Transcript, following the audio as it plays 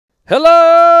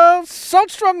Hello,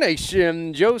 Salt Strong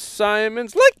Nation. Joe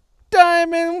Simons, like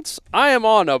diamonds. I am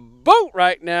on a boat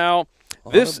right now.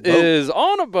 This is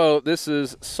On a Boat. This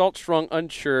is Salt Strong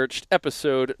Unchurched,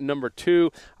 episode number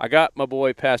 2. I got my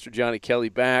boy, Pastor Johnny Kelley,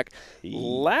 back.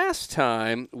 Last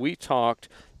time we talked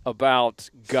about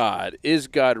God. Is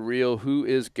God real? Who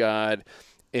is God?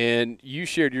 And you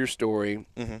shared your story.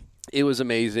 It was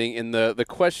amazing. And the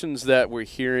questions that we're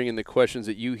hearing and the questions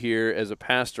that you hear as a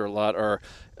pastor a lot are,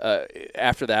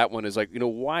 after that one is like,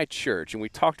 why church? And we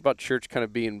talked about church kind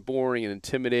of being boring and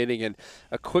intimidating. And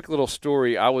a quick little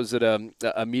story, I was at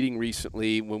a meeting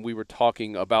recently when we were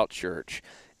talking about church.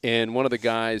 And one of the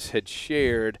guys had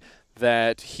shared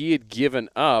that he had given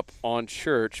up on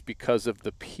church because of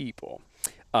the people.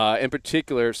 In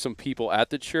particular, some people at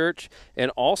the church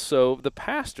and also the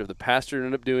pastor. The pastor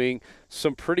ended up doing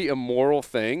some pretty immoral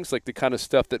things, like the kind of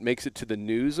stuff that makes it to the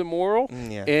news immoral,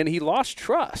 and he lost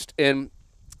trust. And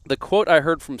the quote I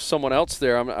heard from someone else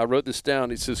there, I wrote this down.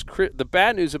 He says, the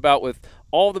bad news about with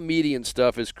all the media and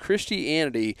stuff is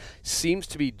Christianity seems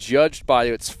to be judged by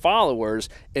its followers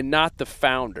and not the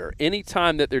founder.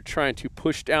 Anytime that they're trying to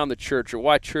push down the church or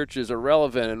why churches are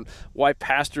relevant and why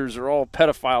pastors are all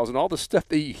pedophiles and all the stuff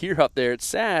that you hear out there, it's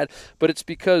sad, but it's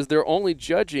because they're only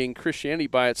judging Christianity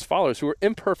by its followers who are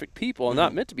imperfect people and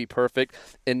not meant to be perfect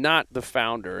and not the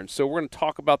founder. And so we're going to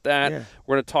talk about that.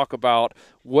 We're going to talk about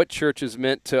what church is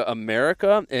meant to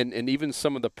America and even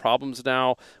some of the problems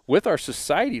now with our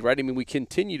society, right? I mean, we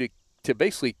continue to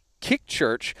basically kick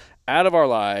church out of our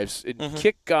lives, and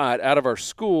kick God out of our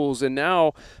schools, and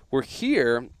now we're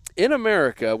here in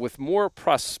America with more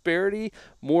prosperity,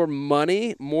 more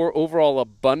money, more overall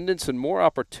abundance, and more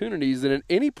opportunities than at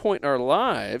any point in our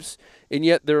lives, and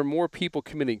yet there are more people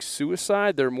committing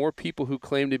suicide. There are more people who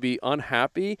claim to be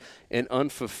unhappy and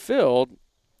unfulfilled.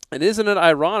 And isn't it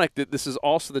ironic that this is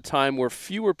also the time where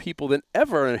fewer people than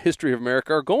ever in the history of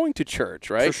America are going to church,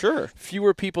 right? For sure.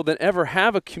 Fewer people than ever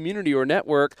have a community or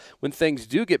network when things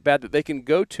do get bad that they can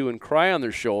go to and cry on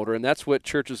their shoulder, and that's what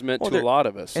church has meant to a lot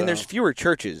of us. And there's fewer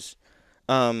churches.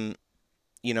 When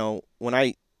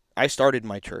I started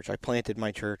my church, I planted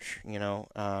my church,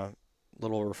 a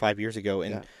little over 5 years ago,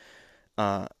 and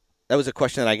that was a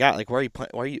question that I got, like, why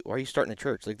are you starting a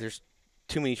church? Like, there's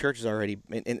too many churches already,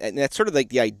 and that's sort of like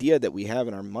the idea that we have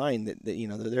in our mind that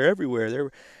they're everywhere.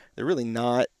 They're really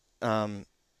not. In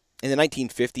the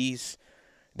 1950s,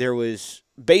 there was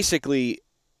basically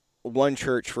one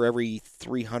church for every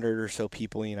 300 or so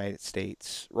people in the United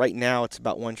States. Right now, it's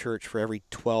about one church for every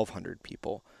 1,200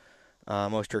 people.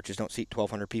 Most churches don't seat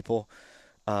 1,200 people.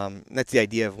 That's the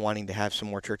idea of wanting to have some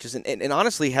more churches, and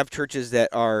honestly, have churches that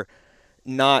are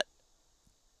not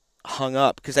hung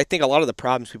up, because I think a lot of the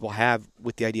problems people have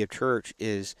with the idea of church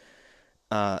is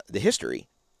the history.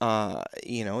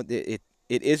 It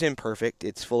is imperfect.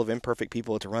 It's full of imperfect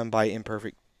people. It's run by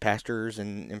imperfect pastors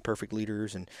and imperfect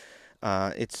leaders, and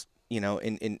it's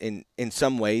in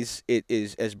some ways it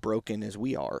is as broken as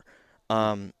we are.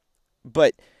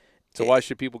 But so why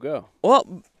should people go?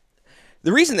 Well,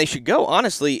 the reason they should go,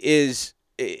 honestly, is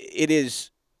it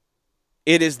is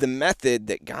the method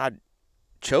that God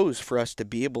chose for us to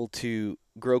be able to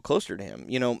grow closer to Him.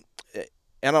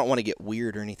 I don't want to get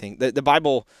weird or anything. The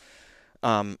Bible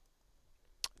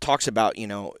talks about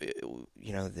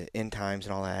the end times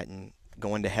and all that, and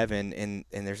going to heaven, and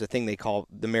there's a thing they call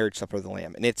the marriage supper of the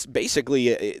Lamb, and it's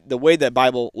basically the way the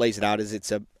Bible lays it out is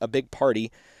it's a big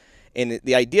party, and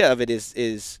the idea of it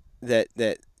is that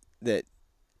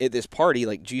at this party,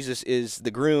 like, Jesus is the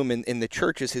groom and the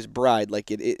church is His bride. Like,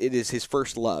 it is His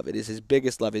first love. It is His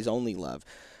biggest love, His only love.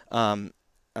 And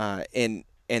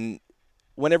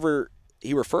whenever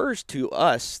He refers to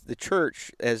us, the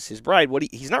church, as His bride,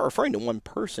 He's not referring to one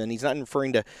person. He's not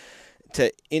referring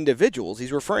to individuals.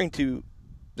 He's referring to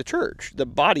the church, the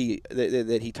body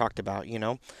that He talked about.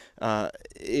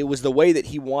 It was the way that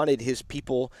He wanted His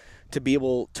people to be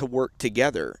able to work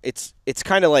together. It's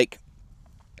kind of like,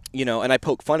 and I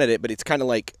poke fun at it, but it's kind of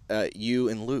like you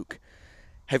and Luke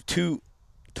have two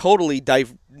totally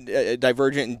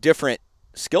divergent and different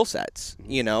skill sets,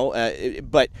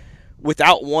 but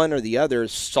without one or the other,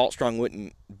 Salt Strong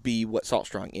wouldn't be what Salt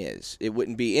Strong is. It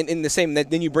wouldn't be. In the same,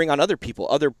 then you bring on other people,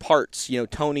 other parts,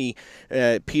 Tony,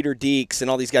 Peter Deeks,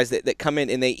 and all these guys that come in,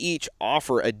 and they each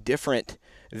offer a different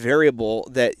variable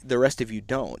that the rest of you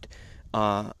don't.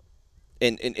 And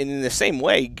in the same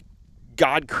way,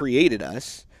 God created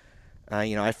us.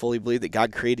 I fully believe that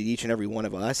God created each and every one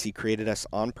of us. He created us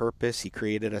on purpose. He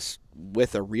created us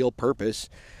with a real purpose,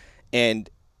 and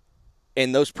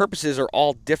those purposes are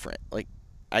all different. Like,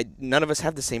 none of us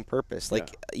have the same purpose.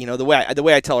 Like, the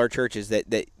way I tell our church is that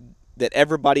that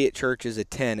everybody at church is a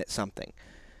 10 at something.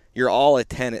 You're all a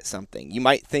 10 at something. You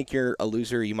might think you're a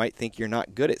loser. You might think you're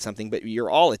not good at something, but you're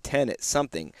all a 10 at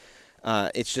something.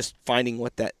 It's just finding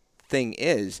what that thing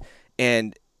is.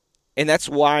 And that's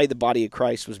why the body of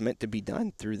Christ was meant to be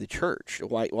done through the church.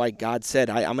 Why God said,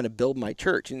 I'm going to build my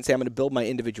church. He didn't say I'm going to build my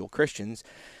individual Christians.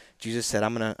 Jesus said,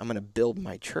 I'm going to build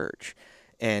my church.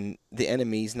 And the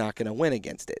enemy's not going to win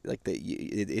against it. Like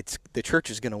the church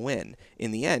is going to win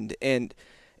in the end. And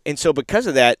so because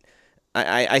of that,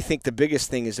 I think the biggest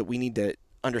thing is that we need to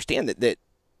understand that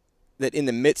in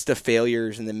the midst of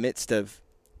failures, in the midst of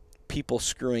people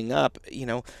screwing up,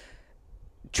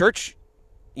 church,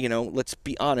 let's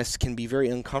be honest, can be very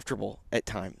uncomfortable at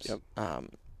times. Yep.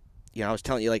 I was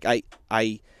telling you, like but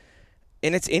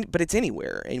it's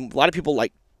anywhere, and a lot of people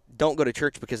don't go to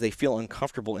church because they feel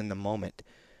uncomfortable in the moment,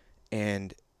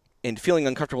 and feeling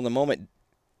uncomfortable in the moment,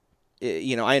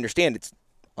 I understand it's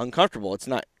uncomfortable, it's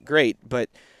not great, but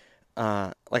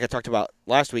like I talked about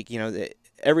last week,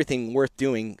 everything worth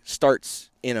doing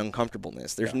starts in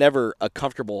uncomfortableness. There's never a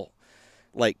comfortable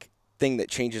thing that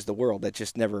changes the world. That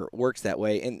just never works that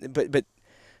way. And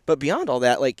but beyond all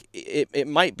that, it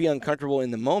might be uncomfortable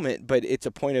in the moment, but it's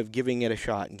a point of giving it a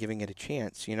shot and giving it a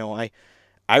chance.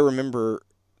 I remember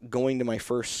going to my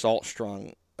first Salt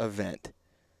Strong event,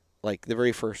 the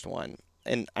very first one,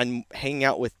 and I'm hanging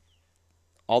out with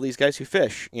all these guys who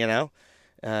fish,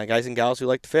 guys and gals who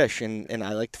like to fish, and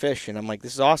I like to fish, and I'm like,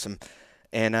 this is awesome.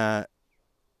 And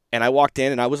I walked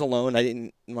in, and I was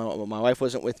alone. My wife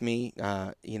wasn't with me.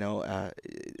 I didn't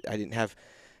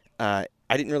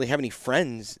really have any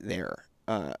friends there,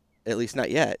 at least not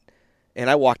yet. And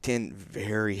I walked in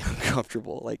very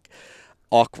uncomfortable,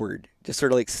 awkward, just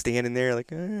sort of standing there, all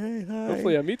right, hi.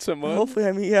 Hopefully I meet someone.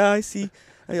 I see.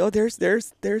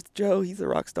 There's Joe. He's a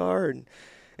rock star, and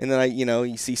then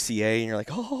you see CA, and you're like,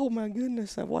 oh my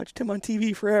goodness, I've watched him on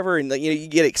TV forever, and you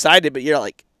get excited, but you're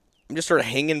like, I'm just sort of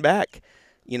hanging back.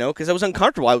 Because I was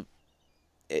uncomfortable.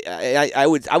 I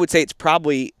would say it's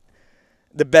probably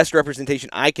the best representation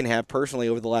I can have personally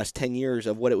over the last 10 years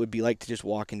of what it would be like to just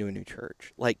walk into a new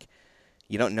church.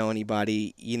 You don't know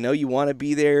anybody. You want to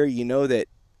be there. That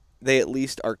they at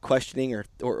least are questioning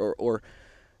or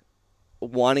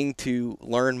wanting to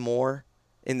learn more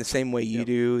in the same way you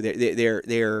do.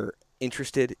 They're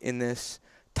interested in this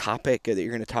topic that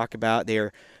you're going to talk about.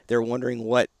 They're wondering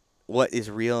what is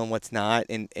real and what's not,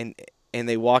 and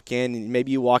they walk in, and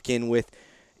maybe you walk in with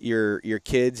your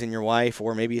kids and your wife,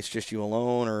 or maybe it's just you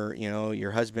alone, or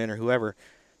your husband or whoever,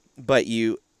 but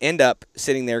you end up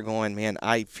sitting there going, man,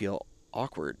 I feel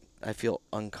awkward, I feel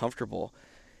uncomfortable.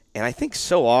 And I think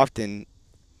so often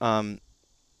the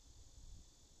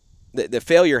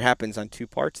failure happens on two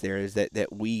parts there, is that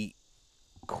we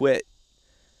quit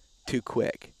too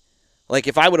quick.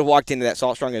 If I would have walked into that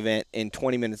Salt Strong event and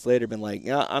 20 minutes later been like,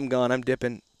 yeah, I'm gone, I'm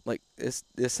dipping, this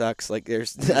sucks,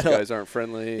 these guys aren't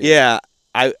friendly. Yeah,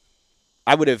 I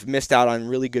would have missed out on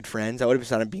really good friends. I would have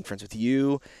missed out on being friends with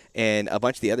you and a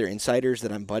bunch of the other insiders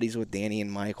that I'm buddies with, Danny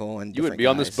and Michael, and you would be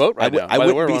guys. On this boat right now.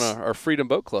 We're on our Freedom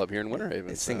Boat Club here in Winter Haven.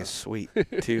 This thing is sweet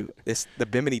too. The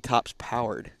Bimini top's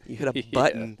powered. You hit a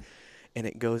button and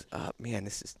it goes up. Man,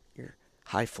 you're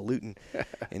highfalutin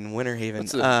in Winter Haven.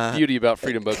 That's the beauty about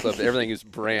Freedom Boat Club. Everything is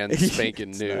brand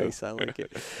spanking new. Nice, I like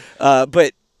it.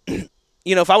 But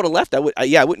if I would have left, I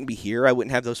wouldn't be here. I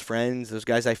wouldn't have those friends, those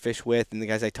guys I fish with, and the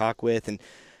guys I talk with, and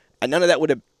none of that would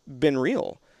have been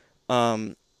real.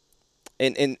 And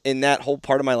that whole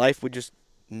part of my life would just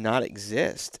not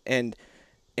exist. And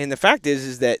the fact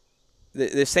is that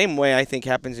the same way I think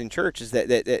happens in church is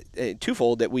that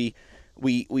twofold, that we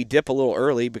dip a little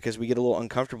early because we get a little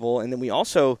uncomfortable, and then we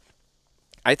also,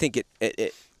 I think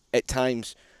at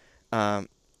times,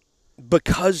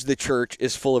 because the church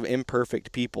is full of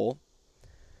imperfect people,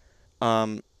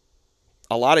 a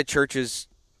lot of churches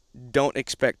don't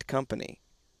expect company.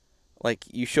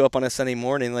 You show up on a Sunday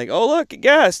morning, oh, look, a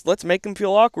guest. Let's make them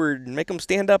feel awkward and make them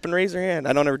stand up and raise their hand.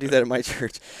 I don't ever do that at my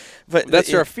church. But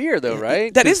that's our fear, though,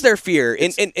 right? That is their fear.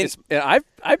 And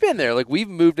I've been there. We've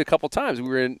moved a couple times. We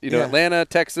were in Atlanta,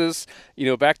 Texas,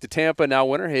 back to Tampa, now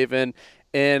Winter Haven.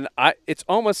 And it's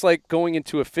almost like going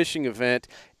into a fishing event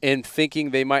and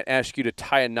thinking they might ask you to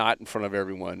tie a knot in front of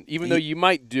everyone. Even though you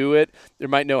might do it, they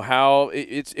might know how.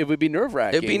 It would be It'd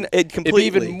nerve-wracking. be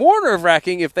even more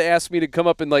nerve-wracking if they asked me to come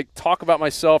up and talk about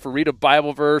myself or read a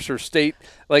Bible verse or state.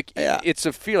 It's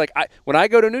a fear. When I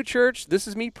go to a new church, this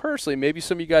is me personally. Maybe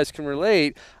some of you guys can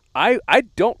relate. I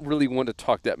don't really want to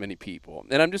talk to that many people,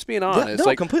 and I'm just being honest. No,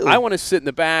 Like, completely. I want to sit in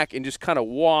the back and just kind of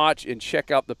watch and check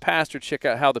out the pastor, check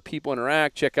out how the people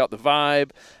interact, check out the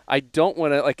vibe. I don't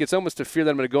want to, like, it's almost a fear that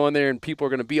I'm going to go in there and people are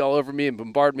going to be all over me and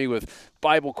bombard me with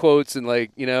Bible quotes and,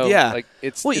 like, Yeah. like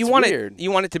it's Well, it's you want weird. it.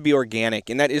 You want it to be organic,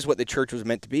 and that is what the church was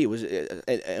meant to be. It was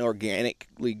an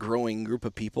organically growing group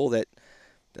of people that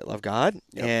love God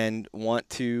and want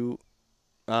to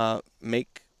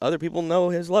make other people know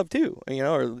His love too.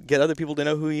 Or get other people to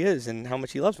know who He is and how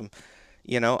much He loves them.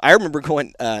 I remember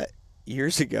going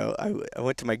years ago. I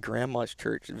went to my grandma's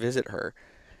church to visit her,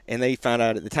 and they found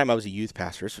out at the time I was a youth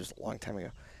pastor. This was a long time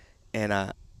ago,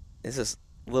 and this is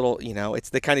little. It's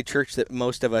the kind of church that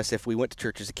most of us, if we went to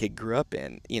church as a kid, grew up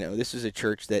in. This is a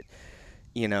church that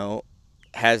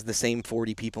has the same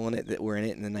 40 people in it that were in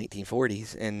it in the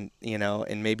 1940s, and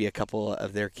and maybe a couple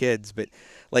of their kids, but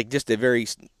like just a very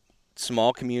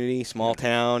small community, small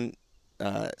town,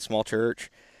 small church.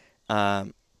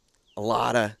 A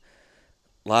lot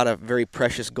of very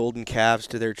precious golden calves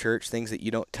to their church, things that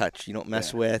you don't touch, you don't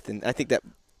mess with, and I think that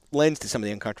lends to some of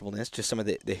the uncomfortableness, just some of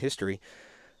the history.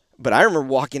 But I remember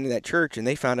walking into that church, and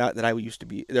they found out that I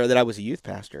was a youth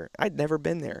pastor. I'd never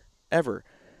been there ever,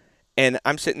 and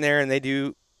I'm sitting there, and they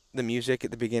do the music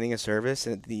at the beginning of service,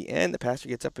 and at the end, the pastor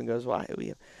gets up and goes, "Why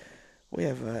we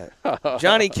have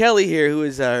Johnny Kelley here, who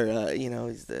is our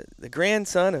he's the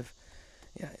grandson of."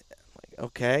 Yeah, I'm like,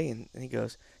 okay, and he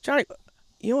goes, "Johnny,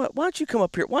 you know what? Why don't you come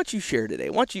up here? Why don't you share today?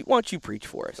 Why don't you preach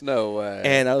for us?" No way.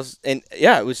 And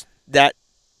it was that,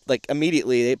 like,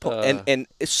 immediately they pull, and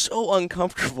it's so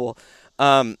uncomfortable.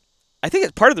 I think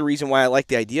it's part of the reason why I like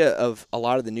the idea of a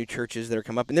lot of the new churches that are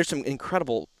come up, and there's some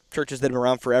incredible churches that have been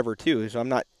around forever too. So I'm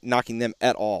not knocking them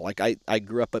at all. Like I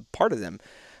grew up a part of them.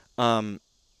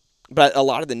 But a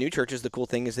lot of the new churches, the cool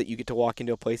thing is that you get to walk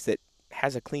into a place that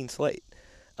has a clean slate.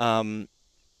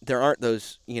 There aren't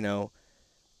those,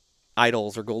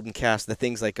 idols or golden calves, the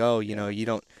things like, you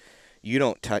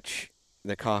don't touch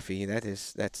the coffee.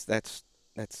 That's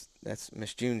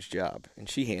Miss June's job, and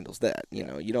she handles that. You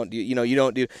don't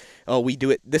do. Oh, we do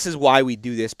it. This is why we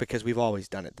do this, because we've always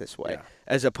done it this way,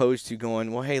 as opposed to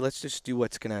going, well, hey, let's just do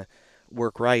what's gonna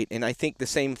work right. And I think the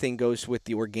same thing goes with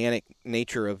the organic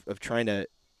nature of trying to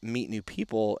meet new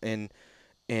people and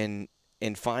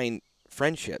find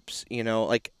friendships.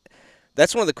 Like,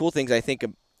 that's one of the cool things I think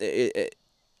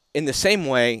in the same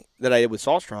way that I did with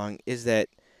Salt Strong, is that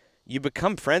you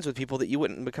become friends with people that you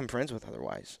wouldn't become friends with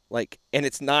otherwise. Like, and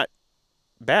it's not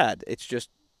bad. It's just,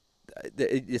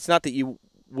 it's not that you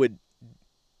would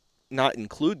not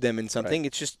include them in something. Right.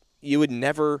 It's just, you would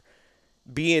never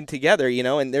be in together,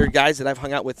 and there are guys that I've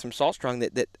hung out with from Salt Strong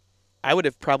that I would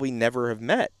have probably never have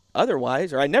met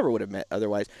otherwise, or I never would have met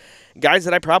otherwise. Guys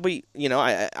that I probably,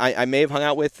 I may have hung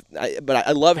out with, but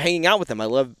I love hanging out with them. I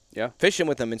love fishing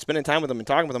with them and spending time with them and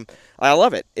talking with them. I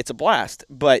love it. It's a blast.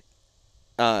 But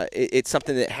it's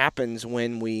something that happens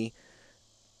when we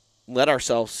let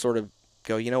ourselves sort of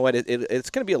go, you know what, it's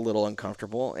going to be a little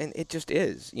uncomfortable, and it just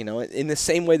is, in the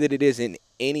same way that it is in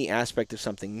any aspect of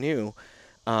something new.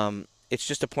 It's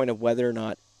just a point of whether or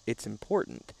not it's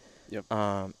important. Yep.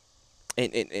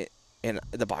 And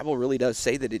the Bible really does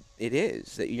say that it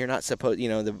is, that you're not supposed,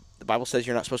 the Bible says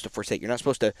you're not supposed to forsake. You're not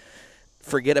supposed to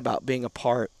forget about being a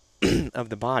part of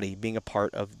the body, being a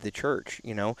part of the church,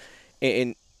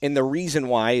 And the reason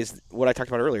why is what I talked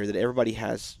about earlier, that everybody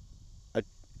has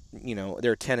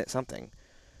they're a 10 at something.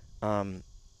 In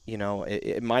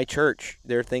my church,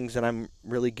 there are things that I'm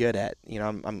really good at.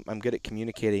 I'm good at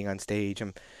communicating on stage.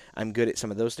 I'm good at some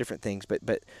of those different things,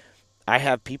 but I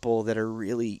have people that are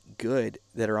really good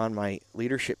that are on my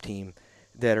leadership team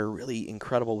that are really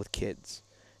incredible with kids,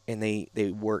 and they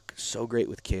work so great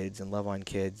with kids and love on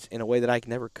kids in a way that I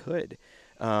never could.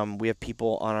 We have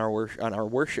people on our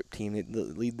worship team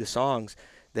that lead the songs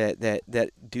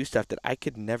that do stuff that I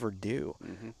could never do.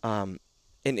 Mm-hmm.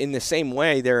 And in the same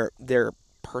way, there are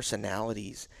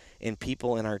personalities and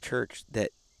people in our church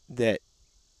that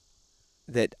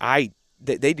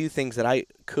they do things that I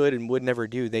could and would never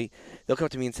do. They'll come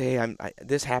up to me and say, "Hey,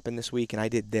 this happened this week, and I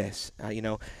did this."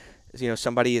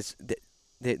 Somebody is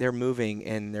they're moving,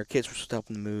 and their kids were supposed to help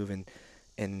them move,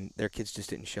 and their kids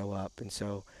just didn't show up, and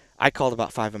so I called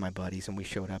about 5 of my buddies, and we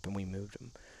showed up and we moved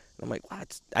them. And I'm like, "Wow,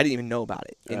 I didn't even know about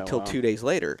it until 2 days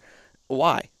later."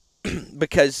 Why?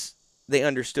 Because they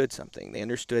understood something. They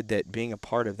understood that being a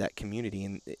part of that community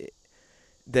and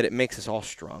that it makes us all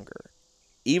stronger,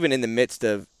 even in the midst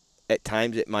of, at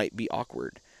times it might be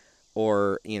awkward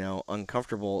or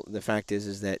uncomfortable. The fact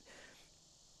is that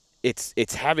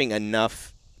it's having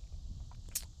enough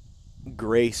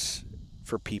grace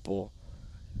for people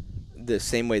the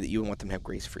same way that you want them to have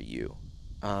grace for you.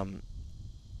 That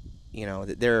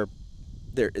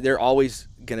there always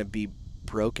going to be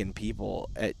broken people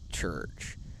at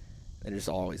church. There just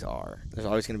always are. There's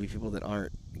always going to be people that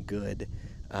aren't good.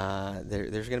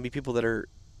 There's going to be people that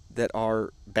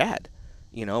are bad.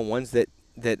 Ones that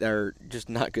are just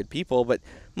not good people. But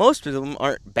most of them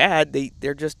aren't bad.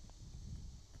 They're just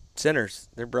sinners.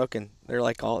 They're broken. They're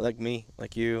like me,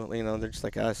 like you. They're just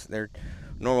like us. They're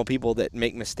normal people that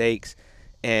make mistakes.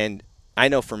 And I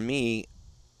know for me,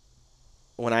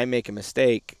 when I make a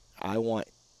mistake, I want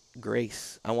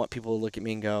grace. I want people to look at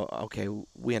me and go, okay,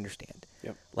 we understand.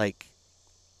 Yep. Like,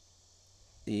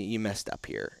 you messed up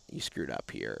here. You screwed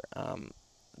up here.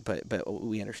 But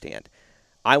we understand.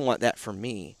 I want that for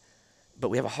me. But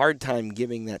we have a hard time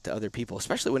giving that to other people,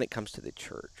 especially when it comes to the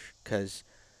church. Because,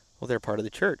 well, they're part of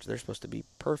the church. They're supposed to be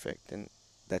perfect. And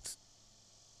that's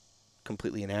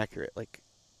completely inaccurate. Like,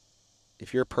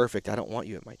 if you're perfect, I don't want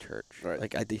you at my church. Right.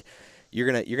 Like, you're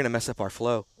gonna mess up our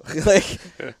flow. Like,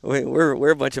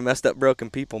 we're a bunch of messed up, broken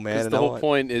people, man. And the whole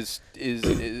point is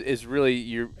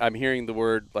really I'm hearing the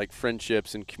word like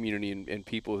friendships and community and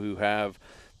people who have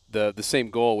the same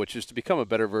goal, which is to become a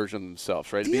better version of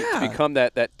themselves, right? To become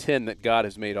that tin that God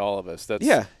has made all of us.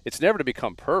 It's never to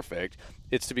become perfect.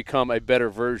 It's to become a better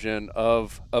version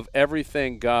of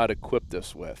everything God equipped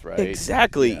us with, right?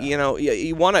 Exactly. Yeah.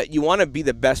 You want to be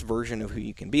the best version of who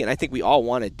you can be, and I think we all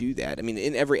want to do that. I mean,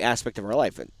 in every aspect of our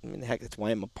life. I mean, heck, that's why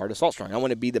I'm a part of Salt Strong. I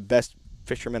want to be the best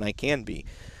fisherman I can be,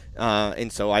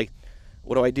 and so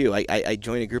what do? I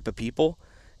join a group of people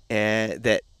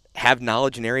that have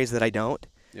knowledge in areas that I don't.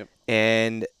 Yep.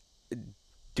 And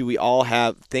do we all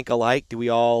think alike? Do we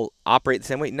all operate the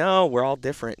same way? No, we're all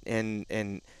different, but in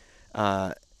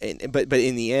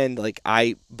the end, like,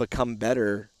 I become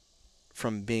better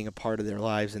from being a part of their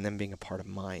lives and them being a part of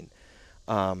mine.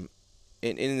 And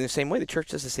in the same way, the church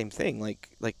does the same thing.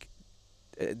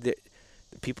 The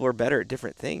people are better at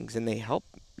different things, and they help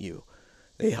you.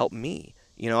 They help me.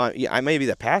 I may be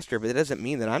the pastor, but it doesn't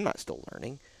mean that I'm not still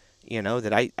learning.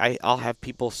 That I'll have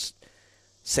people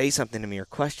say something to me or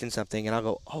question something, and I'll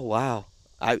go, oh, wow.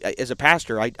 I as a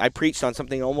pastor, I preached on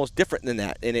something almost different than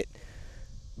that,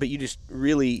 but you just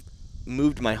really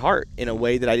moved my heart in a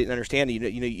way that I didn't understand.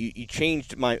 You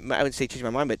changed I wouldn't say changed my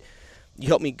mind, but you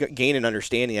helped me gain an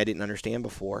understanding I didn't understand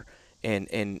before.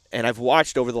 And I've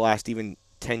watched over the last even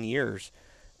 10 years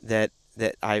that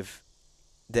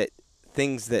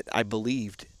things that I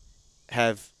believed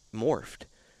have morphed,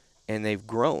 and they've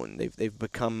grown. They've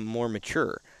become more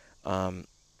mature.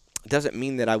 It doesn't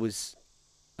mean that I was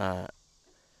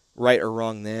right or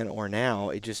wrong then or now.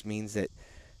 It just means that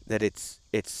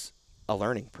it's a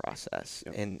learning process.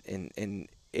 Yep. And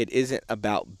it isn't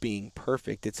about being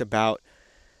perfect. It's about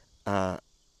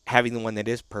having the one that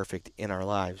is perfect in our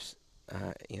lives,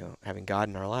 having God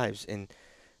in our lives and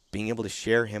being able to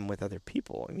share him with other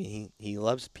people. I mean, he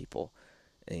loves people,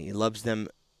 and he loves them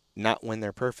not when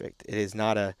they're perfect. It is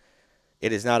not a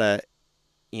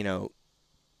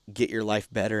get your life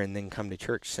better and then come to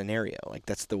church scenario. Like,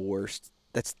 that's the worst.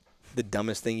 That's the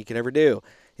dumbest thing you could ever do.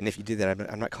 And if you do that,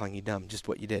 I'm not calling you dumb, just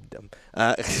what you did, dumb.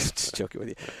 Just joking with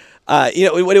you.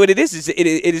 What it is it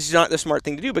is not the smart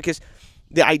thing to do, because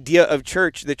the idea of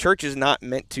the church is not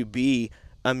meant to be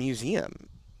a museum.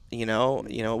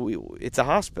 It's a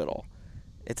hospital.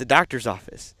 It's a doctor's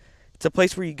office. It's a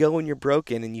place where you go when you're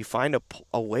broken and you find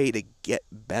a way to get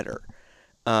better,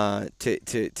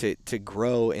 to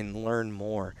grow and learn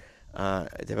more,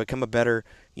 to become a better,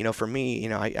 for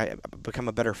me, I become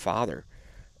a better father,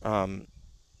 become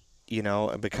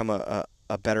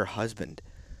a better husband,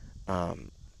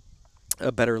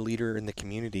 a better leader in the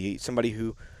community,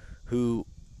 somebody who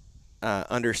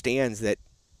understands that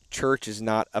church is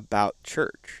not about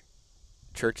church.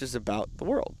 Church is about the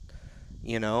world.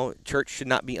 Church should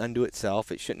not be unto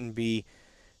itself. It shouldn't be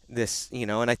this,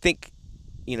 and I think,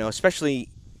 especially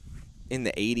in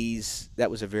the 80s, that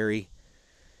was a very,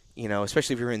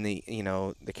 especially if you're in the,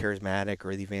 the charismatic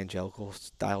or the evangelical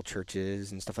style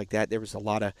churches and stuff like that, there was a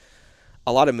lot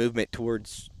of movement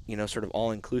towards, sort of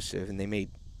all inclusive, and they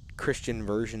made Christian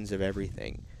versions of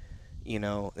everything.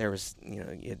 There was,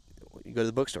 you go to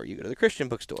the bookstore, you go to the Christian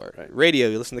bookstore, right? Radio,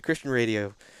 you listen to Christian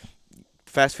radio.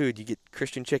 Fast food, you get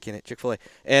Christian chicken at Chick-fil-A,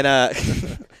 and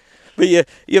but you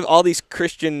have all these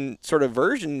Christian sort of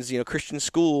versions, Christian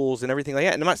schools and everything like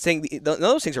that. And I'm not saying none of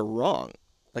those things are wrong,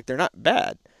 like, they're not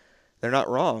bad, they're not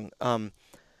wrong.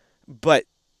 But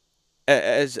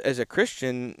as a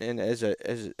Christian and as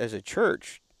a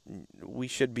church, we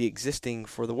should be existing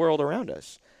for the world around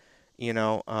us.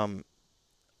 An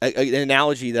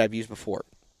analogy that I've used before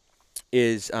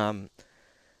is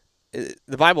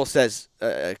the Bible says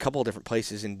a couple of different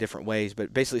places in different ways, but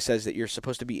it basically says that you're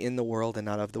supposed to be in the world and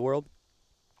not of the world.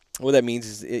 What that means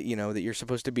is, that you're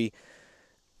supposed to be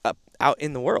out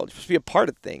in the world. You're supposed to be a part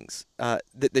of things. That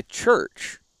the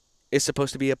church is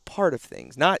supposed to be a part of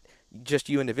things, not just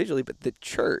you individually, but the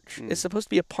church is supposed to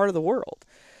be a part of the world.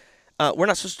 We're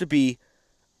not supposed to be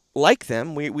like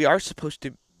them. We are supposed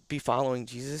to be following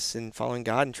Jesus and following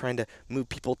God and trying to move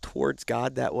people towards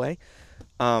God that way.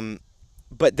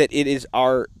 But that it is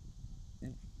our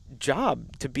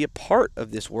job to be a part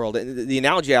of this world. And the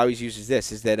analogy I always use is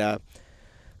this, is that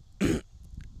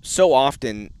so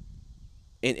often,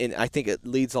 and I think it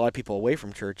leads a lot of people away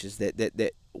from church, is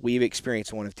that we've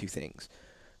experienced one of two things.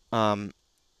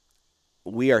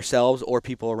 We ourselves or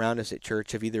people around us at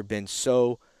church have either been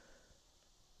so,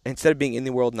 instead of being in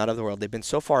the world, not of the world, they've been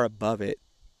so far above it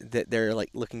that they're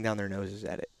like looking down their noses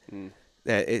at it.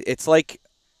 That it's like,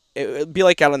 it would be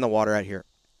like out on the water out here.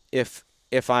 If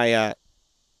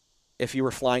you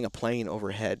were flying a plane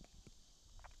overhead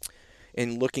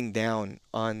and looking down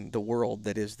on the world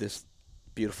that is this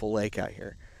beautiful lake out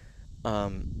here,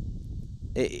 I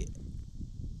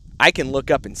can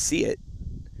look up and see it,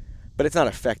 but it's not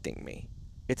affecting me.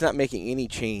 It's not making any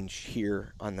change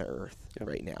here on the earth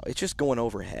right now. It's just going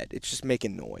overhead. It's just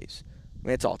making noise. I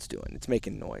mean, that's all it's doing. It's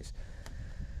making noise.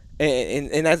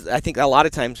 And I think a lot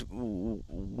of times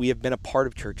we have been a part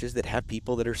of churches that have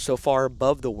people that are so far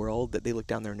above the world that they look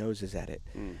down their noses at it.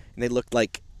 And they look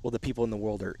like, well, the people in the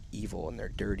world are evil and they're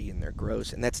dirty and they're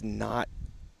gross. And that's not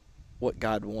what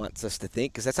God wants us to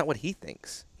think, because that's not what he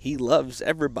thinks. He loves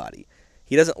everybody.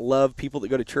 He doesn't love people that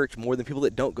go to church more than people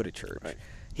that don't go to church. Right.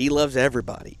 He loves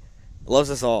everybody. He loves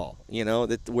us all.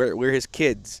 That we're his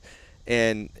kids.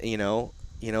 And,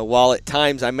 while at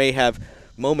times I may have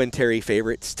momentary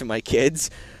favorites to my kids,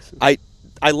 I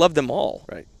love them all,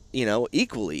 right?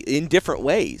 Equally in different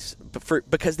ways,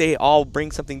 because they all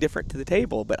bring something different to the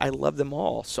table. But I love them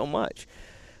all so much,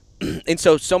 and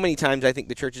so many times I think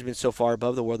the church has been so far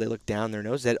above the world they look down their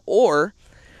nose at it, or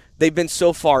they've been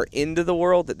so far into the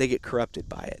world that they get corrupted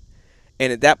by it.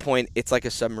 And at that point, it's like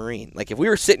a submarine. Like if we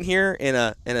were sitting here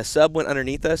and a sub went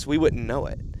underneath us, we wouldn't know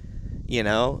it.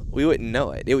 We wouldn't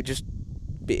know it. It would just.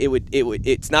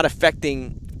 It's not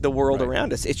affecting the world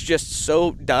around us. It's just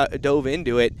so dove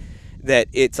into it that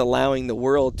it's allowing the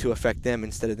world to affect them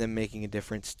instead of them making a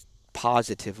difference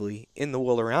positively in the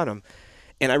world around them.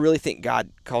 And I really think God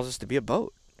calls us to be a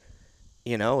boat.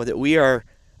 That we are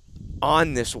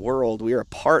on this world. We are a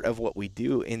part of what we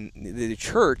do. And the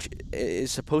church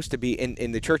is supposed to be,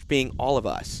 and the church being all of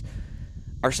us,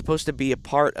 are supposed to be a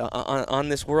part on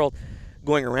this world,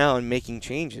 going around making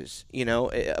changes.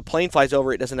 A plane flies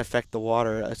over, it doesn't affect the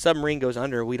water. A submarine goes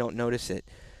under, we don't notice it.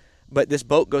 But this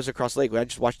boat goes across the lake. I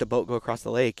just watched a boat go across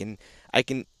the lake, and I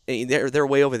can. They're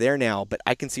way over there now, but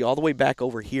I can see all the way back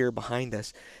over here behind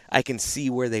us. I can see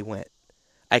where they went.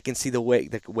 I can see the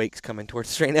wake's coming towards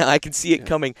us right now. I can see it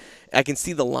coming. I can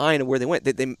see the line of where they went.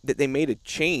 That they made a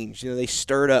change. They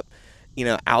stirred up,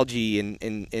 algae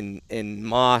and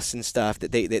moss and stuff.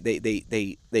 That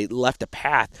they left a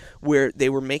path where they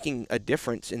were making a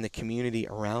difference in the community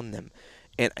around them.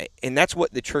 And that's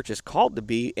what the church is called to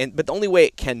be. But the only way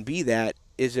it can be that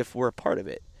is if we're a part of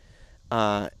it,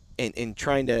 and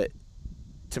trying to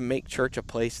make church a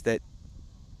place that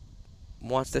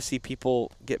wants to see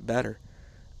people get better,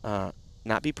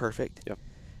 not be perfect,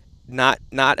 not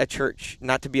a church,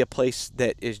 not to be a place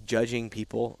that is judging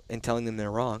people and telling them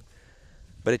they're wrong,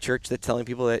 but a church that's telling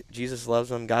people that Jesus loves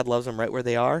them, God loves them right where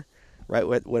they are, right,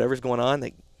 whatever's going on,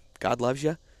 that God loves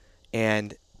you,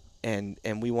 and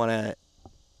we want to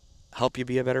help you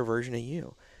be a better version of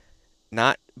you.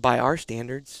 Not by our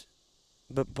standards,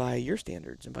 but by your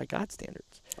standards and by God's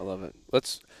standards. I love it.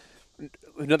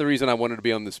 Another reason I wanted to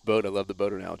be on this boat, I love the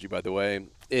boat analogy, by the way,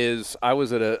 is I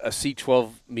was at a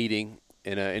C12 meeting,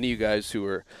 and any of you guys who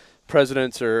are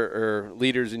presidents or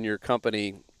leaders in your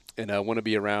company and want to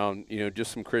be around,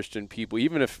 just some Christian people,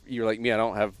 even if you're like me, I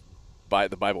don't have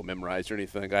the Bible memorized or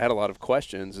anything. I had a lot of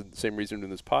questions, and the same reason I'm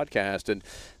doing this podcast. And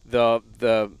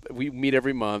we meet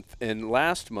every month, and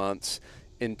last month's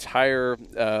entire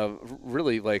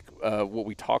what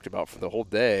we talked about for the whole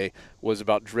day was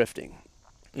about drifting.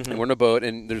 And we're in a boat,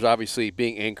 and there's obviously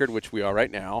being anchored, which we are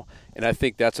right now. And I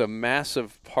think that's a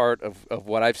massive part of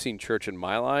what I've seen church in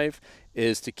my life,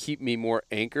 is to keep me more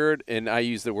anchored. And I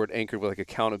use the word anchored with like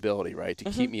accountability, right? To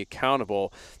keep me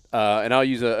accountable. And I'll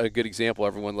use a good example.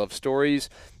 Everyone loves stories.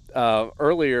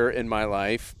 Earlier in my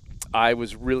life, I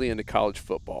was really into college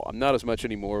football. I'm not as much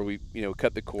anymore. We,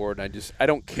 cut the cord, and I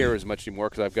don't care as much anymore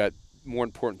because I've got more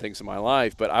important things in my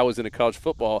life. But I was into college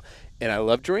football, and I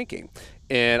love drinking,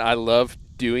 and I love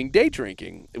doing day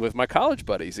drinking with my college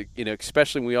buddies,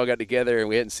 especially when we all got together and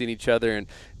we hadn't seen each other, and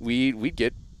we'd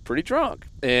get pretty drunk.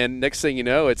 And next thing you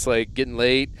know, it's like getting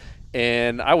late,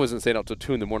 and I wasn't staying up till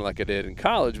 2 in the morning like I did in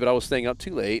college, but I was staying up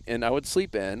too late, and I would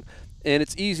sleep in. And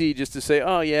it's easy just to say,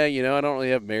 oh, yeah, I don't really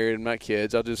have married and my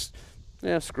kids. I'll just,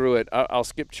 screw it. I'll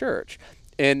skip church.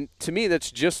 And to me,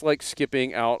 that's just like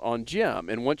skipping out on gym.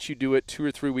 And once you do it 2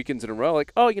 or 3 weekends in a row,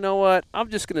 like, oh, you know what? I'm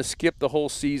just going to skip the whole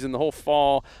season, the whole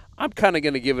fall. I'm kind of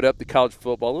going to give it up to college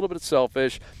football, a little bit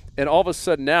selfish. And all of a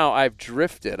sudden now I've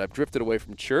drifted. I've drifted away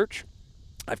from church.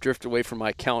 I've drifted away from my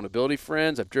accountability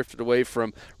friends. I've drifted away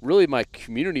from really my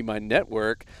community, my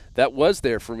network that was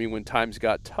there for me when times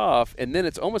got tough. And then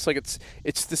it's almost like it's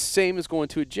the same as going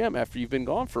to a gym after you've been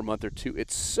gone for a month or two.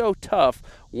 It's so tough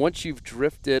once you've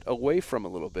drifted away from a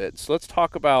little bit. So let's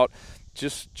talk about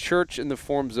just church in the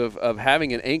forms of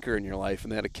having an anchor in your life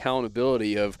and that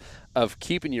accountability of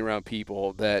keeping you around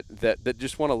people that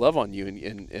just want to love on you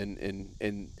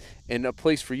and a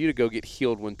place for you to go get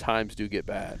healed when times do get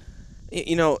bad.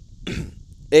 And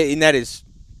that is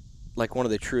like one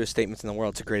of the truest statements in the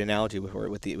world. It's a great analogy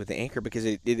with the anchor, because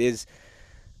it is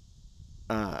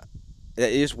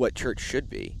what church should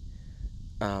be.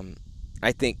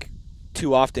 I think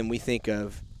too often we think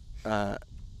of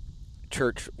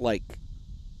church like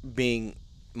being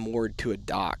moored to a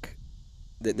dock,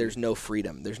 that there's no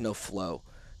freedom, there's no flow,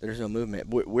 there's no movement.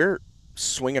 We're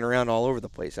swinging around all over the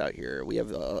place out here. We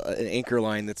have an anchor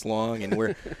line that's long, and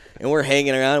we're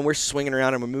hanging around, and we're swinging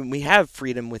around, and we're moving. We have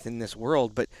freedom within this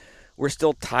world, but we're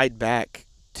still tied back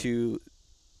to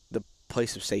the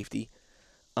place of safety.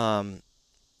 And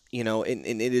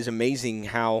it is amazing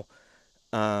how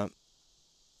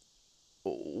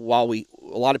while a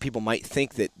lot of people might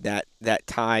think that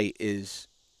tie is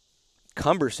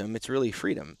cumbersome, it's really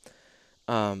freedom,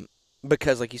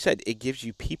 because like you said, it gives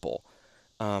you people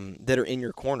that are in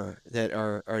your corner, that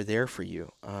are there for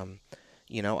you.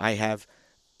 I have,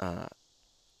 I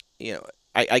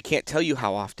can't tell you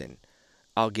how often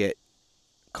I'll get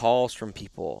calls from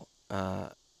people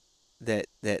that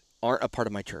aren't a part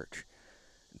of my church,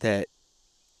 that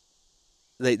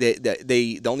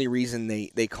the only reason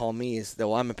they call me is that,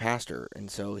 well, I'm a pastor, and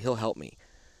so he'll help me.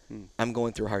 I'm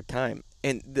going through a hard time,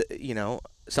 and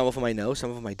some of them I know,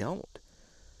 some of them I don't.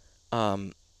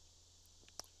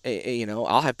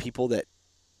 I'll have people that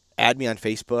add me on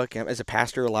Facebook. As a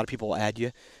pastor, a lot of people will add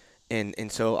you,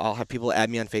 and so I'll have people add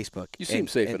me on Facebook. You seem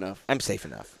safe enough. I'm safe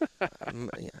enough. They'll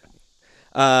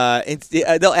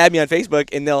add me on Facebook,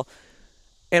 and I'll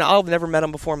have never met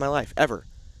them before in my life, ever.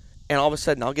 And all of a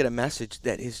sudden, I'll get a message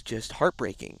that is just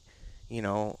heartbreaking.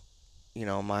 My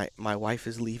wife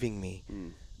is leaving me.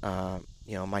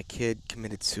 My kid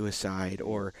committed suicide,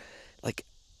 or like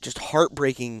just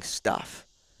heartbreaking stuff.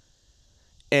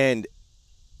 And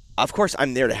of course,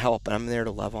 I'm there to help, and I'm there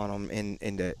to love on them,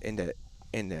 and to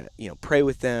pray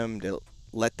with them, to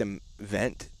let them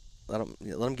vent, let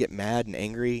them get mad and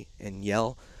angry and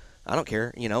yell. I don't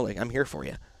care, like, I'm here for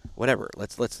you. Whatever.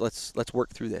 Let's work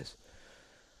through this.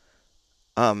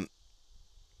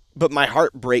 But my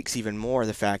heart breaks even more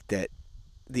the fact that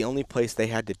the only place they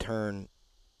had to turn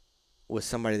was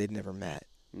somebody they'd never met.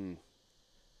 They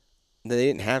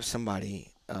didn't have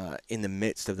somebody in the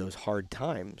midst of those hard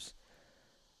times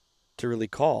to really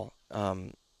call,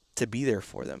 to be there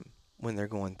for them when they're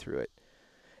going through it.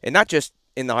 And not just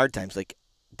in the hard times. Like,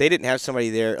 they didn't have somebody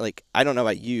there. Like, I don't know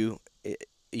about you,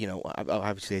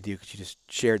 obviously I do, because you just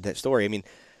shared that story. I mean,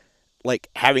 like,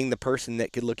 having the person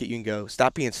that could look at you and go,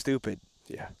 stop being stupid.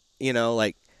 Yeah.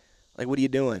 Like what are you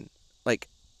doing? Like,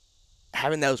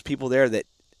 having those people there that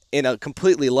in a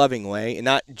completely loving way and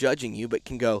not judging you, but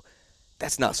can go,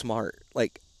 that's not smart.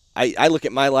 Like, I look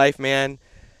at my life, man,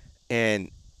 and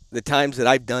the times that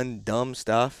I've done dumb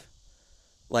stuff,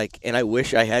 like, and I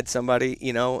wish I had somebody,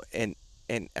 and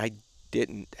I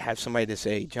didn't have somebody to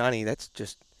say, Johnny, that's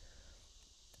just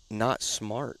not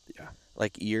smart. Yeah.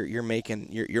 Like, you're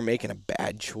making a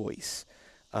bad choice.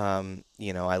 I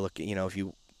look at, if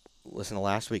you listen to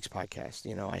last week's podcast,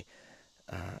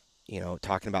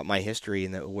 talking about my history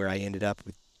and where I ended up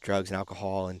with drugs and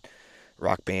alcohol and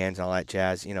rock bands and all that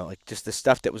jazz, like, just the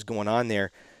stuff that was going on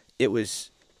there, it was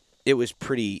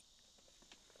pretty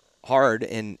hard,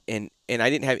 and I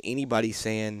didn't have anybody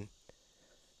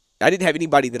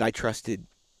that I trusted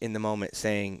in the moment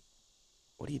saying,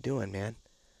 what are you doing, man?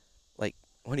 Like,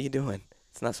 what are you doing?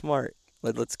 It's not smart.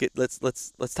 Let's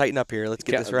tighten up here. Let's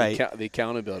get this right. The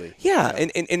accountability. Yeah.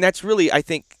 And that's really, I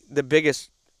think, the biggest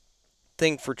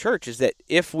thing for church is that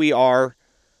if we are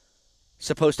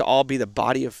supposed to all be the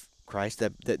body of Christ,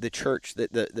 the church,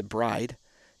 the bride,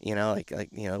 we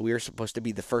are supposed to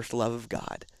be the first love of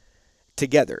God.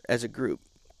 together as a group,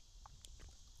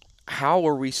 how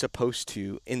are we supposed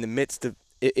to, in the midst of,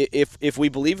 if we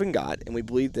believe in God and we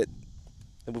believe that,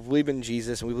 and we believe in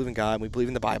Jesus and we believe in God and we believe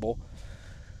in the Bible,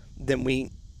 then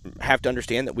we have to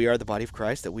understand that we are the body of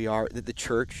Christ, that the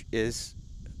church is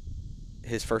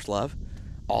his first love,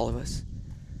 all of us.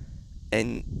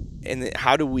 And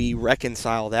how do we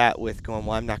reconcile that with going,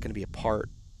 well, I'm not going to be a part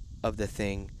of the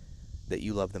thing that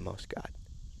you love the most, God?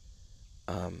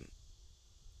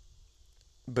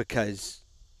 Because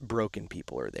broken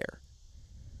people are there.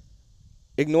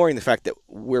 Ignoring the fact that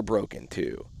we're broken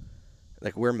too.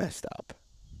 Like, we're messed up.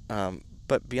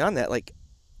 But beyond that, like,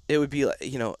 it would be like,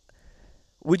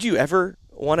 would you ever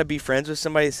want to be friends with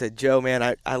somebody that said, Joe,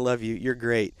 man, I love you. You're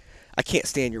great. I can't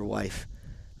stand your wife.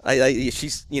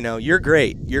 She's, you're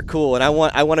great. You're cool. And I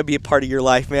want to be a part of your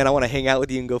life, man. I want to hang out with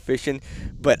you and go fishing,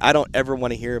 but I don't ever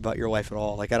want to hear about your wife at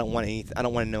all. Like, I don't want anything. I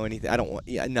don't want to know anything. I don't want,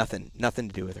 nothing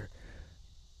to do with her.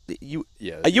 You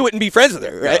wouldn't be friends with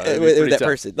her, right? No, with that tough.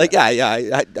 person. Like,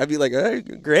 I'd be like, oh,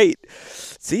 great.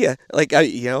 See ya. Like,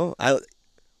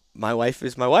 my wife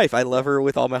is my wife. I love her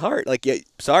with all my heart. Like, yeah,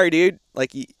 sorry, dude.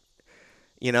 Like,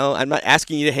 I'm not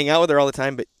asking you to hang out with her all the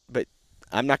time, but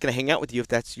I'm not going to hang out with you if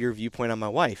that's your viewpoint on my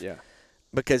wife. Yeah.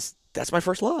 Because that's my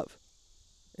first love.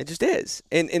 It just is.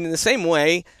 And in the same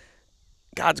way,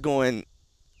 God's going,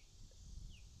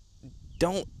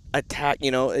 don't attack.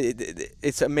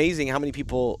 It's amazing how many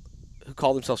people who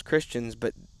call themselves Christians,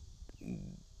 but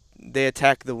they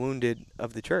attack the wounded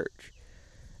of the church.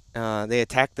 They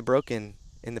attack the broken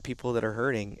and the people that are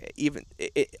hurting, even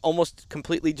almost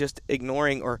completely just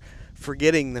ignoring or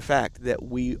forgetting the fact that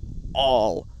we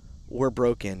all were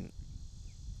broken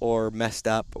or messed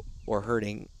up or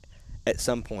hurting at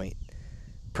some point,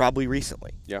 probably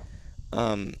recently. Yeah.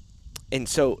 And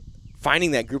so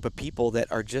finding that group of people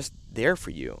that are just there for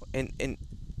you, and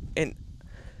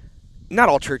not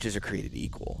all churches are created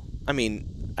equal. I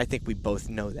mean, I think we both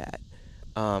know that.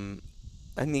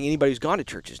 I think anybody who's gone to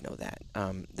churches know that,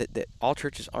 that all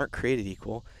churches aren't created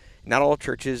equal. Not all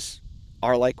churches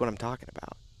are like what I'm talking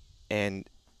about. And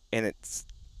it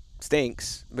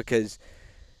stinks because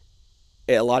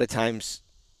a lot of times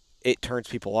it turns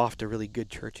people off to really good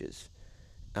churches.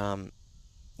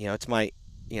 It's my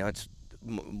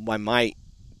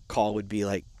call would be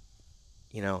like,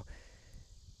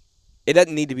 it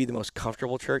doesn't need to be the most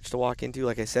comfortable church to walk into.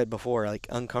 Like I said before, like,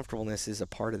 uncomfortableness is a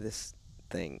part of this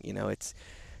thing.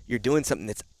 You're doing something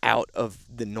that's out of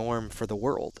the norm for the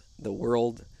world. The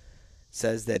world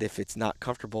says that if it's not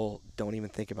comfortable, don't even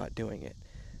think about doing it.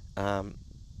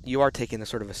 You are taking a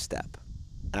sort of a step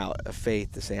out of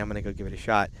faith to say, I'm going to go give it a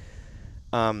shot.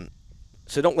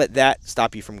 So don't let that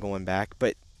stop you from going back.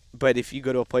 But if you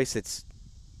go to a place that's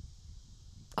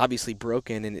obviously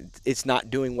broken and it's not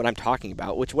doing what I'm talking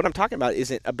about, which what I'm talking about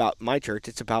isn't about my church.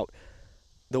 It's about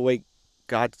the way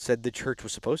God said the church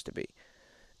was supposed to be.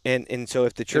 And so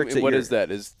if the church... And what is that?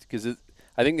 Because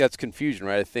I think that's confusion,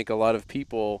 right? I think a lot of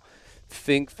people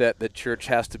think that the church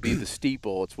has to be the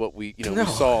steeple. It's what we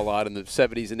saw a lot in the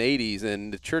 70s and 80s,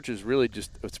 and the church is really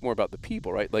just, it's more about the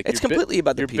people, right? Like, it's completely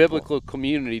about the people. Your biblical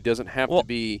community doesn't have to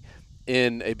be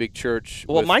in a big church.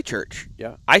 Well, my church.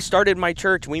 Yeah. I started my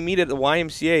church. We meet at the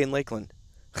YMCA in Lakeland.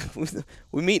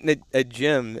 We meet in a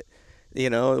gym. We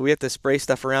have to spray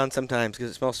stuff around sometimes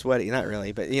because it smells sweaty. Not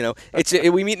really, but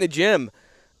we meet in the gym.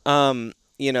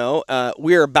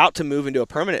 We're about to move into a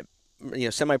permanent,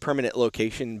 semi-permanent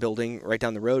location building right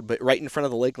down the road, but right in front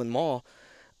of the Lakeland Mall,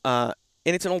 and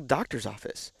it's an old doctor's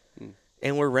office,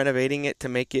 and we're renovating it to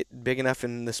make it big enough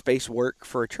and the space work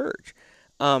for a church.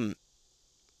 I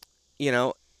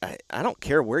don't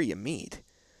care where you meet.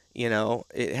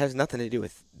 It has nothing to do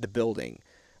with the building.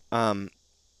 And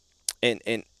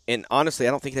honestly,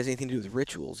 I don't think it has anything to do with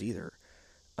rituals either.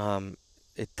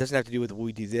 It doesn't have to do with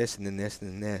we do this and then this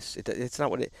and then this. It's not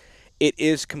what it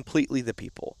is. Completely the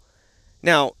people.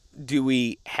 Now, do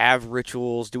we have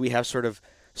rituals? Do we have sort of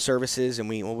services and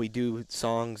we do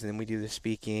songs and then we do the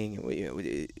speaking?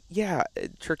 And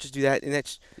churches do that, and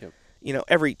that's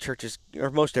every church is, or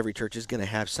most every church is going to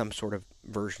have some sort of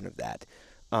version of that.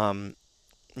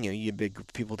 You have big group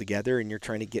of people together and you're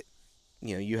trying to get,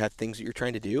 you have things that you're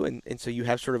trying to do, and so you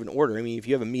have sort of an order. I mean, if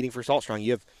you have a meeting for Salt Strong,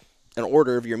 you have an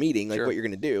order of your meeting, like what you're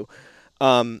going to do.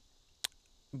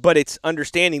 But it's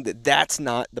understanding that that's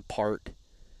not the part.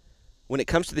 When it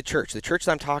comes to the church that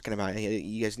I'm talking about,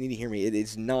 you guys need to hear me. It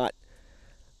is not,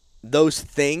 those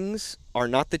things are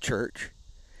not the church.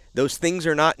 Those things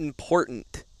are not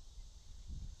important.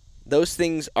 Those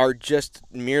things are just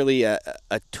merely a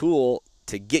tool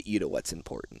to get you to what's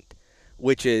important,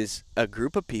 which is a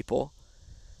group of people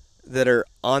that are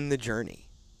on the journey.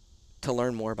 to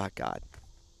learn more about God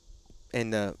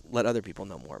and let other people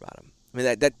know more about Him. I mean,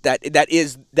 that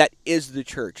is the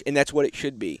church, and that's what it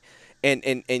should be.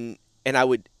 And I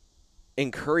would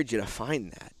encourage you to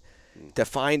find that,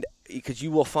 because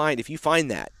you will find, if you find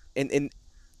that, and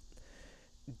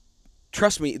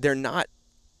trust me, they're not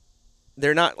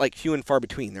like few and far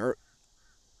between. There are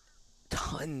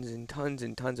tons and tons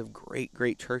and tons of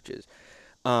great churches.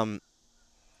 They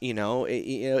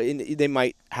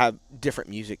might have different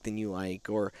music than you like,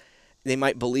 or they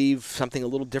might believe something a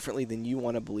little differently than you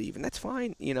want to believe, and that's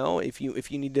fine. If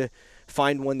you need to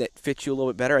find one that fits you a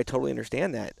little bit better, I totally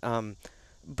understand that.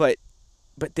 But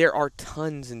there are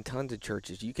tons and tons of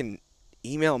churches. You can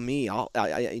email me.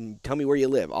 And tell me where you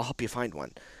live. I'll help you find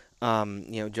one.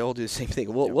 Joe will do the same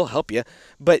thing. We'll help you.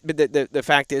 But the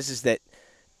fact is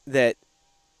that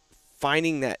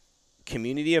finding that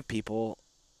community of people,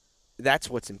 that's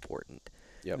what's important.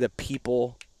 Yep. The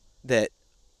people that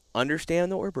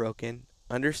understand that we're broken,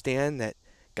 understand that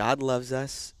God loves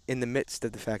us in the midst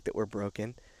of the fact that we're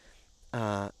broken.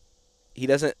 He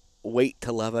doesn't wait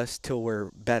to love us till we're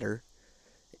better.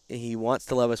 He wants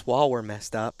to love us while we're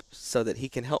messed up so that He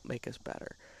can help make us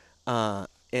better. And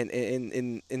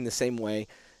in the same way,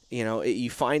 you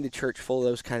find a church full of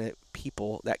those kind of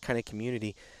people, that kind of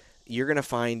community, you're going to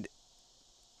find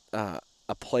a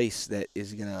place that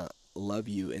is going to love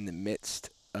you in the midst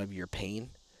of your pain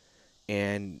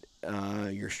and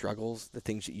your struggles, the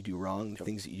things that you do wrong, the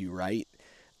things that you do right.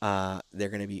 They're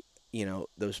going to be,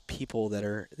 those people that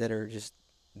are just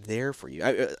there for you.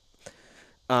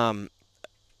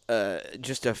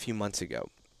 Just a few months ago,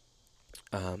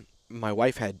 my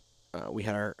wife had, we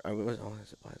had our, it was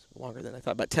longer than I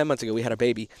thought, about 10 months ago, we had a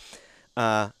baby.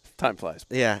 Time flies.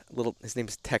 Yeah, his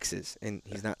name's Texas, and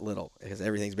he's not little, because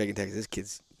everything's big in Texas. This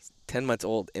kid's 10 months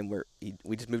old, and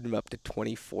we just moved him up to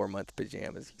 24-month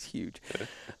pajamas. He's huge.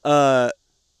 His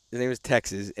name is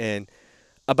Texas, and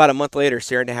about a month later,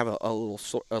 Sarah had to have a little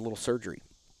surgery.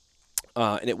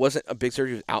 And it wasn't a big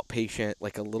surgery; it was outpatient,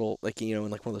 like a little,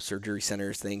 in like one of those surgery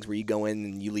centers things where you go in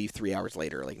and you leave 3 hours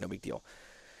later, like no big deal.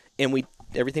 And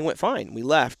everything went fine. We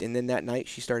left, and then that night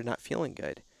she started not feeling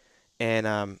good,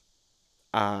 and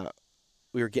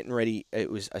we were getting ready.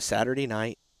 It was a Saturday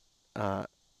night.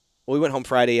 We went home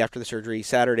Friday after the surgery.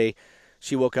 Saturday,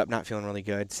 she woke up not feeling really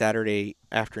good. Saturday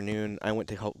afternoon, I went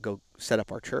to go set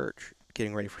up our church,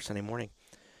 getting ready for Sunday morning,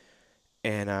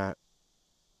 and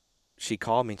she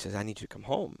called me and says, "I need you to come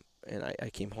home." And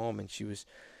I came home, and she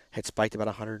had spiked about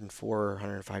 104 or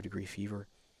 105 degree fever,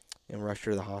 and rushed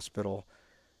her to the hospital.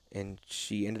 And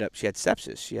she had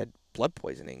sepsis. She had blood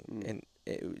poisoning, and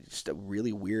it was just a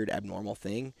really weird, abnormal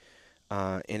thing.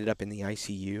 Ended up in the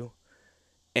ICU,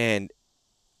 and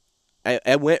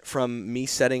I went from me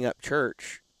setting up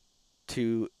church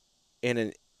to in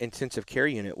an intensive care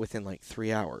unit within like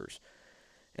 3 hours.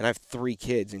 And I have 3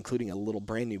 kids, including a little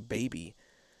brand new baby.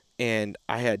 And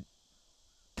I had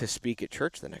to speak at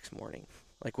church the next morning.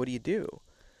 Like, what do you do?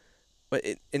 But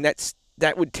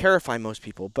that would terrify most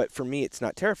people. But for me, it's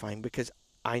not terrifying, because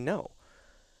I know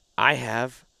I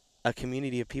have a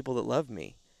community of people that love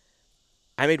me.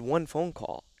 I made one phone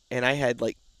call, and I had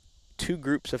like 2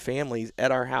 groups of families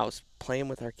at our house playing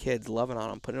with our kids, loving on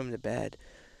them, putting them to bed.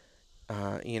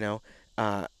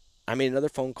 I made another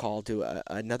phone call to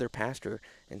another pastor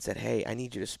and said, "Hey, I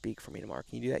need you to speak for me tomorrow.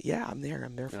 Can you do that?" "Yeah, I'm there.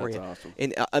 I'm there for you." That's awesome.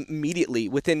 And immediately,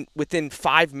 within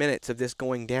 5 minutes of this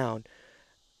going down,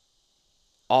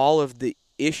 all of the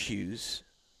issues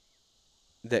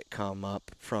that come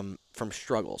up from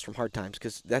struggles, from hard times,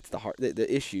 because that's the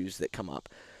issues that come up.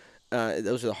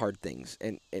 Those are the hard things.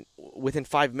 And within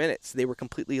 5 minutes, they were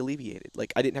completely alleviated.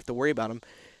 Like, I didn't have to worry about them.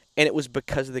 And it was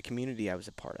because of the community I was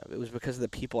a part of. It was because of the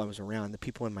people I was around, the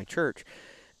people in my church,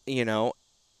 and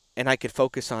I could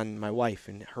focus on my wife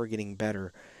and her getting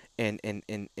better and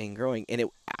growing. And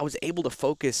I was able to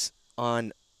focus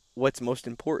on what's most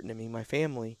important to me, my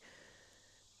family,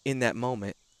 in that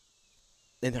moment.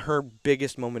 In her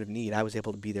biggest moment of need, I was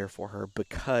able to be there for her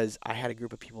because I had a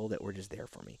group of people that were just there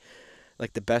for me,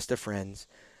 like the best of friends.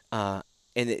 And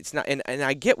it's not, and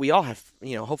I get, we all have,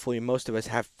 hopefully most of us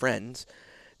have friends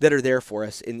that are there for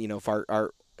us. And, if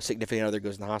our significant other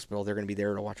goes in the hospital, they're going to be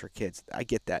there to watch our kids. I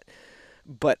get that.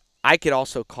 But I could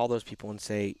also call those people and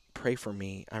say, "Pray for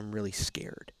me. I'm really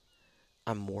scared.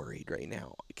 I'm worried right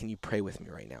now. Can you pray with me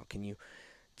right now? Can you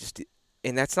just,"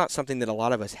 and that's not something that a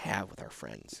lot of us have with our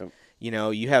friends. Yep.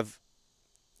 You have,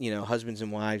 husbands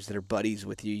and wives that are buddies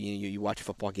with you. You watch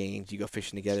football games, you go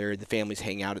fishing together, the families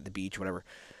hang out at the beach, whatever.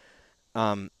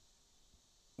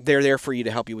 They're there for you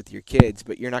to help you with your kids,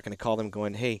 but you're not going to call them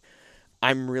going, "Hey,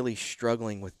 I'm really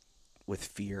struggling with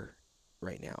fear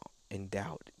right now. in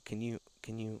doubt. Can you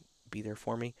be there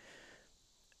for me?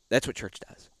 That's what church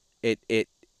does. It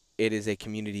is a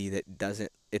community that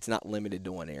doesn't. It's not limited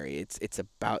to one area. It's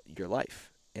about your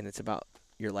life, and it's about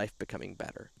your life becoming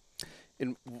better.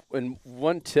 And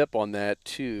one tip on that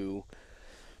too,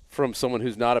 from someone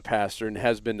who's not a pastor and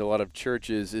has been to a lot of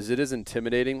churches, is it is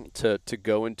intimidating to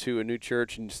go into a new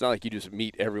church, and it's not like you just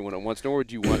meet everyone at once, nor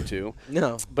would you want to.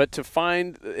 No. But to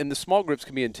find, and the small groups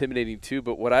can be intimidating too,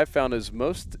 but what I've found is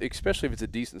most, especially if it's a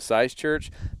decent sized church,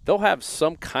 they'll have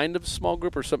some kind of small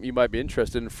group or something you might be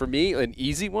interested in. For me, an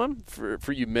easy one,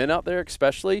 for you men out there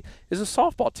especially, is a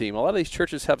softball team. A lot of these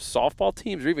churches have softball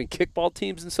teams or even kickball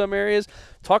teams in some areas.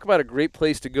 Talk about a great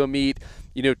place to go meet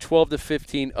 12 to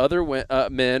 15 other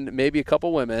men, maybe a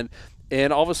couple women,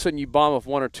 and all of a sudden you bond with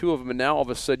one or two of them, and now all of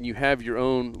a sudden you have your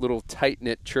own little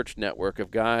tight-knit church network of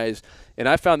guys. And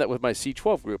I found that with my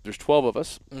C12 group. There's 12 of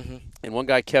us, and one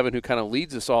guy, Kevin, who kind of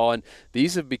leads us all, and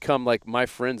these have become like my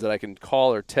friends that I can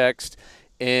call or text.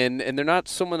 And they're not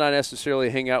someone I necessarily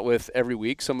hang out with every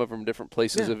week. Some of them different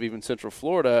places of even Central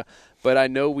Florida, but I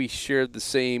know we share the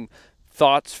same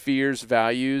thoughts, fears,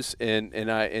 values,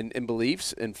 and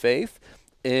beliefs and faith.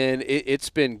 And it's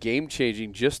been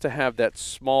game-changing just to have that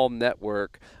small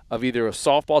network of either a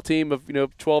softball team of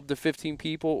 12 to 15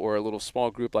 people, or a little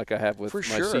small group like I have with my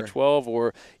C12,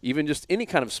 or even just any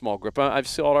kind of small group. I've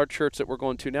seen all our church that we're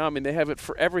going to now. I mean, they have it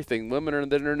for everything. Women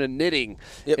that are into knitting,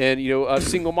 and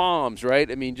single moms,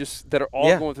 right? I mean, just that are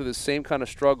all going through the same kind of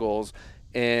struggles.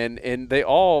 And they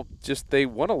all they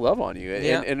want to love on you,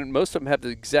 and most of them have the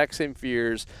exact same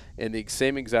fears and the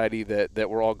same anxiety that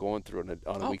we're all going through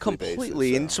on a weekly basis.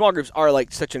 Completely. And small groups are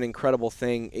like such an incredible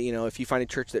thing. If you find a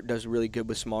church that does really good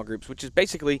with small groups, which is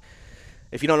basically,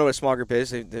 if you don't know what a small group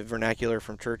is, the vernacular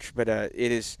from church, but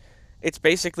it's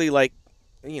basically like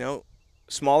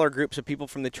smaller groups of people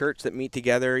from the church that meet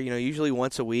together, usually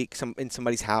once a week, in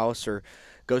somebody's house, or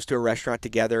goes to a restaurant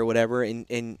together or whatever,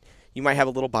 and you might have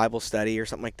a little Bible study or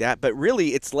something like that. But really,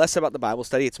 it's less about the Bible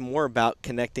study. It's more about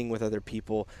connecting with other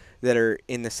people that are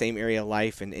in the same area of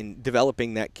life, and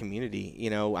developing that community.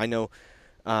 I know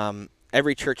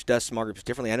every church does small groups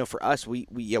differently. I know for us,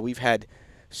 we've had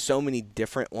so many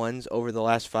different ones over the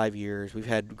last 5 years. We've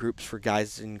had groups for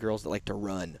guys and girls that like to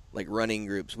run, like running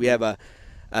groups. We have a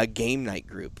game night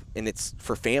group, and it's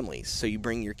for families. So you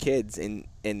bring your kids, and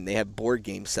they have board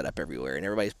games set up everywhere, and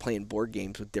everybody's playing board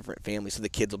games with different families. So the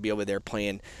kids will be over there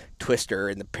playing Twister,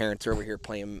 and the parents are over here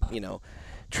playing,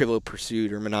 Trivial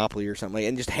Pursuit or Monopoly or something,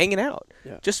 and just hanging out,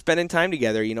 just spending time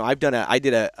together. I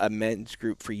did a men's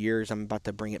group for years. I'm about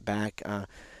to bring it back.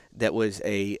 That was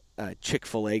a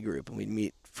Chick-fil-A group, and we'd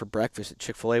meet for breakfast at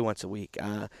Chick-fil-A once a week.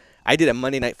 I did a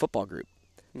Monday night football group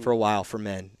for a while for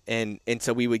men, and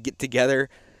so we would get together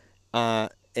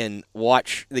and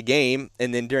watch the game,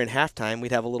 and then during halftime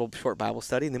we'd have a little short Bible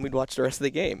study, and then we'd watch the rest of the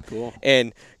game. Cool.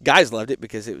 And guys loved it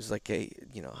because it was like,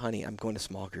 honey, I'm going to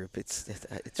small group. It's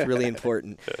really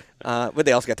important. But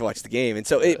they also got to watch the game, and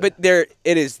so it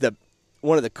is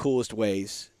one of the coolest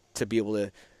ways to be able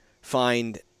to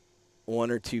find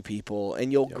one or two people,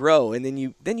 and you'll grow, and then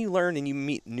you learn, and you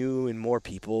meet new and more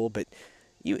people, but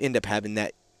you end up having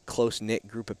that close-knit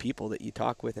group of people that you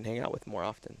talk with and hang out with more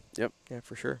often. Yep. Yeah,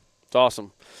 for sure. It's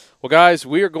awesome. Well, guys,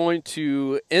 we are going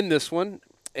to end this one,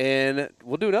 and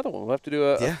we'll do another one. We'll have to do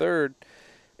a third.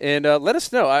 And let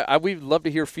us know. We'd love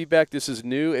to hear feedback. This is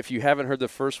new. If you haven't heard the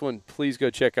first one, please go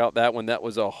check out that one. That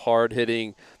was a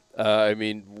hard-hitting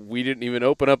we didn't even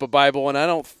open up a Bible, and I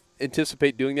don't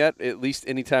anticipate doing that at least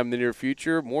anytime in the near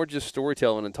future. More just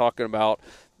storytelling and talking about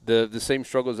the same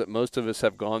struggles that most of us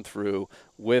have gone through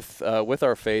with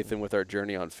our faith and with our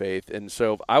journey on faith. And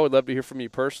so I would love to hear from you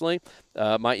personally.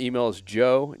 My email is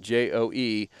Joe,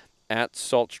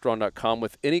 @saltstrong.com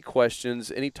with any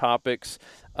questions, any topics.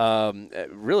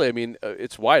 Really,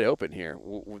 it's wide open here.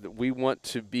 We want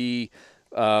to be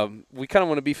we kind of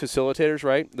want to be facilitators,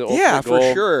 right? The ultimate goal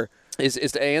for sure.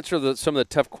 Is to answer some of the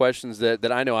tough questions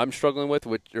that I know I'm struggling with,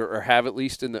 or have at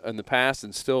least in the past,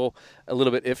 and still a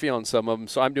little bit iffy on some of them.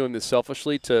 So I'm doing this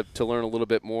selfishly to learn a little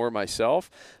bit more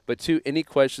myself. But to any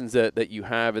questions that you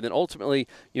have, and then ultimately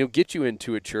get you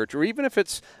into a church, or even if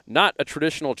it's not a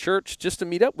traditional church, just to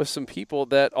meet up with some people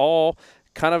that all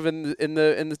kind of in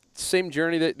the same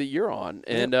journey that you're on,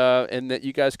 and that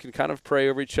you guys can kind of pray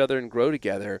over each other and grow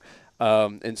together.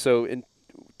 And so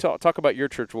talk about your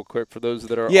church real quick for those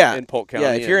that are in Polk County.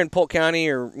 Yeah, if you're in Polk County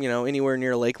or anywhere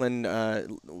near Lakeland,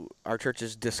 our church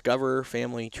is Discover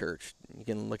Family Church. You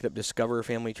can look it up,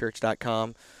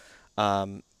 discoverfamilychurch.com. We're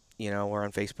on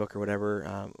Facebook or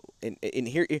whatever. And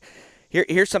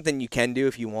here's something you can do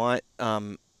if you want.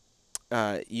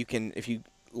 You can, if you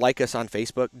like us on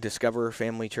Facebook, Discover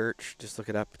Family Church. Just look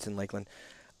it up. It's in Lakeland.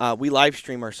 We live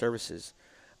stream our services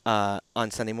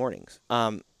on Sunday mornings.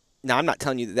 Now, I'm not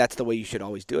telling you that that's the way you should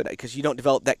always do it, because you don't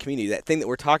develop that community, that thing that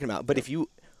we're talking about. But if you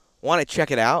want to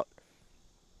check it out,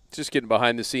 just getting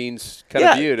behind the scenes kind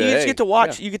of view. You just get to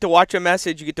watch. Yeah. You get to watch a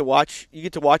message. You get to watch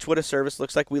what a service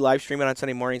looks like. We live stream it on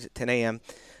Sunday mornings at 10 a.m.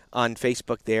 on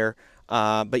Facebook there.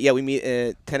 But yeah, we meet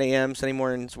at 10 a.m. Sunday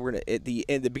mornings. We're at the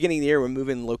beginning of the year. We're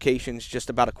moving locations just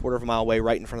about a quarter of a mile away,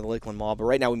 right in front of the Lakeland Mall. But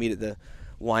right now we meet at the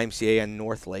YMCA on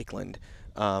North Lakeland,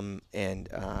 and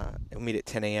we meet at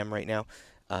 10 a.m. right now.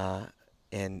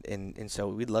 And so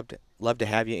we'd love to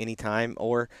have you anytime.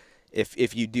 Or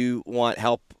if you do want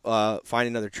help find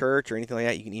another church or anything like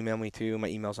that, you can email me too. My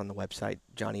email's on the website,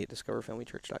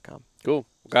 johnny@discoverfamilychurch.com. Cool.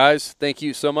 Guys, thank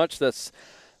you so much. That's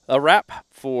a wrap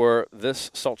for this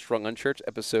Salt Strong Unchurched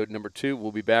episode number 2.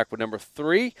 We'll be back with number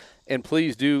 3, and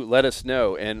please do let us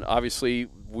know. And obviously,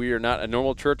 we are not a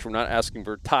normal church. We're not asking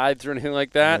for tithes or anything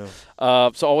like that.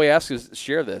 No. So all we ask is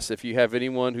share this. If you have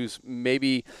anyone who's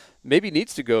maybe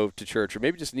needs to go to church, or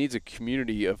maybe just needs a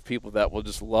community of people that will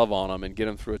just love on them and get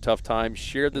them through a tough time,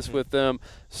 share this with them.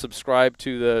 Subscribe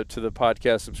to the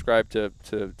podcast. Subscribe to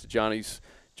Johnny's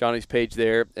page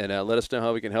there, and let us know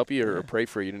how we can help you or pray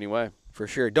for you in any way. For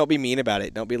sure. Don't be mean about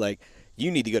it. Don't be like,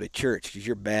 you need to go to church because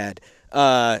you're bad.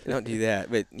 Don't do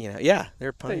that. But there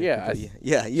are plenty. Yeah,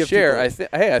 you have share. People.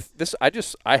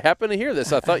 I happen to hear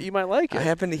this. I thought you might like it. I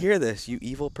happen to hear this. You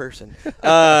evil person.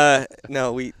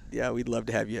 No, we'd love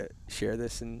to have you share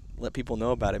this and let people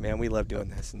know about it, man. We love doing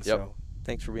this, and so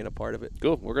thanks for being a part of it.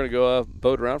 Cool. We're gonna go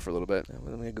boat around for a little bit. I'm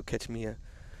gonna go catch me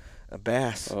a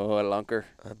bass. Oh, a lunker.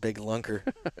 A big lunker.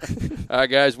 All right,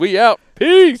 guys. We out.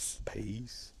 Peace.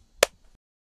 Peace.